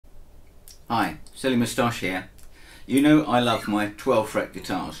Hi, Silly Moustache here. You know I love my 12 fret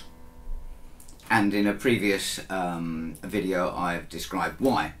guitars, and in a previous video I've described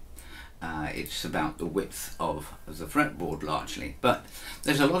why. It's about the width of the fretboard largely, but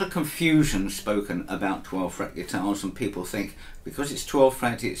there's a lot of confusion spoken about 12 fret guitars, and people think because it's 12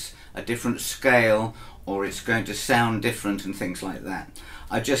 fret it's a different scale or it's going to sound different and things like that.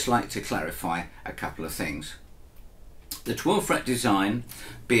 I'd just like to clarify a couple of things. The 12 fret design,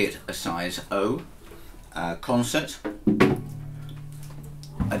 be it a size O, concert,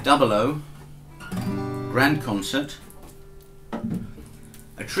 a double O, grand concert,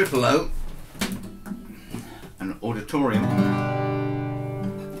 a triple O, an auditorium,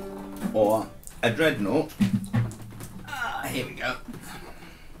 or a dreadnought, here we go,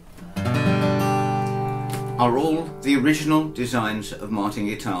 are all the original designs of Martin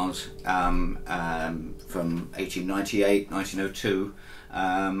guitars from 1898, 1902 to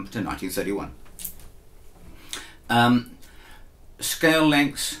 1931. Scale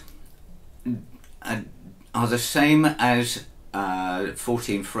lengths are the same as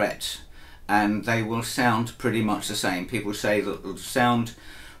 14 frets, and they will sound pretty much the same. People say that the sound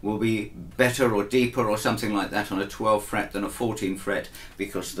will be better or deeper or something like that on a 12 fret than a 14 fret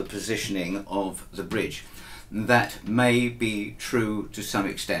because of the positioning of the bridge. That may be true to some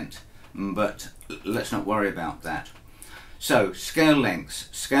extent, but let's not worry about that. So scale lengths.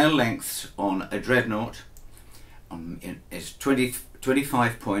 Scale lengths on a dreadnought is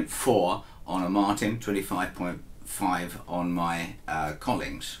 25.4 on a Martin, 25.5 on my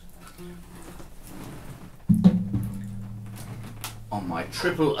Collings. On my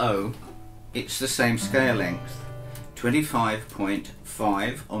triple O, it's the same scale length,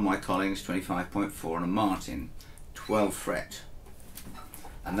 25.5 on my Collings, 25.4 on a Martin, 12 fret.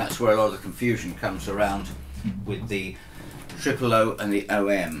 And that's where a lot of the confusion comes around with the triple O and the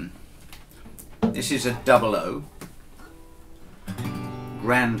OM. This is a double O,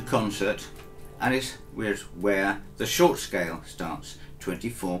 grand concert, and it's where the short scale starts,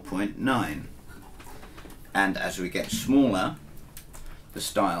 24.9. And as we get smaller, the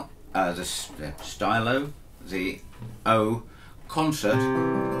stylo, the O concert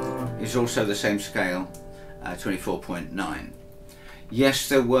is also the same scale, 24.9. Yes,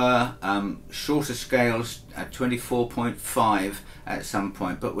 there were shorter scales at 24.5 at some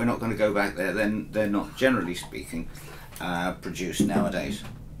point, but we're not going to go back there. Then they're not, generally speaking, produced nowadays.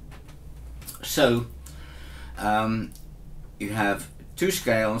 So you have two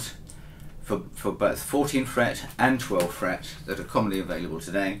scales for both 14 fret and 12 fret that are commonly available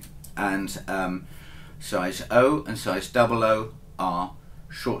today, and size O and size double O are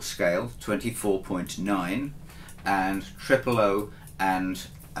short scale, 24.9, and triple O and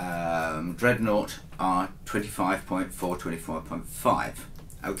dreadnought are 25.4, 24.5.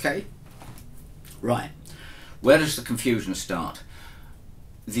 Okay? Right. Where does the confusion start?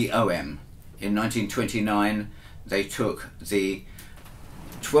 The OM. In 1929 they took the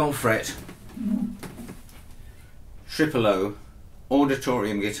 12 fret triple O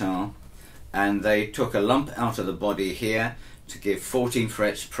Auditorium guitar and they took a lump out of the body here to give 14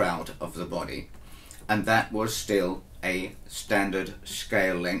 frets proud of the body, and that was still a standard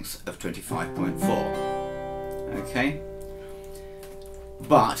scale length of 25.4. okay,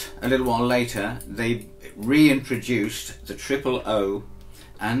 but a little while later they reintroduced the triple O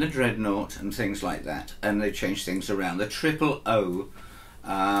and the dreadnought and things like that, and they changed things around. The triple O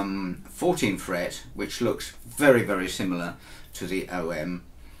 14 fret, which looks very, very similar to the OM,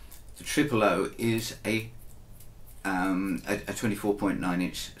 the triple O is a 24.9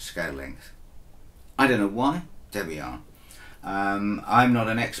 inch scale length. I don't know why, there we are. I'm not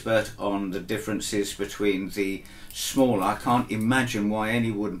an expert on the differences between the smaller. I can't imagine why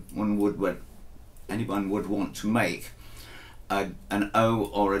anyone would want to make an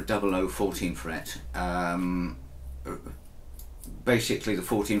O or a double O 14 fret. Basically the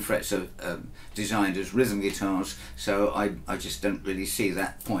 14 frets are designed as rhythm guitars, so I just don't really see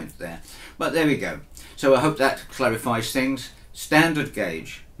that point there. But there we go. So I hope that clarifies things. Standard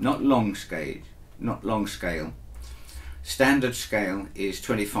gauge, not long scale. Standard scale is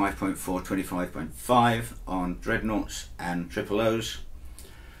 25.4, 25.5 on dreadnoughts and triple O's.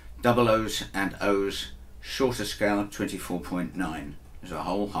 Double O's and O's, shorter scale, 24.9. There's a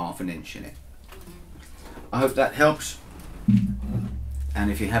whole half an inch in it. I hope that helps. And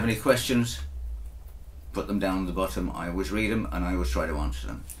if you have any questions, put them down at the bottom. I always read them and I always try to answer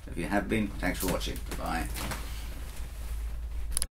them. If you have been, thanks for watching. Bye.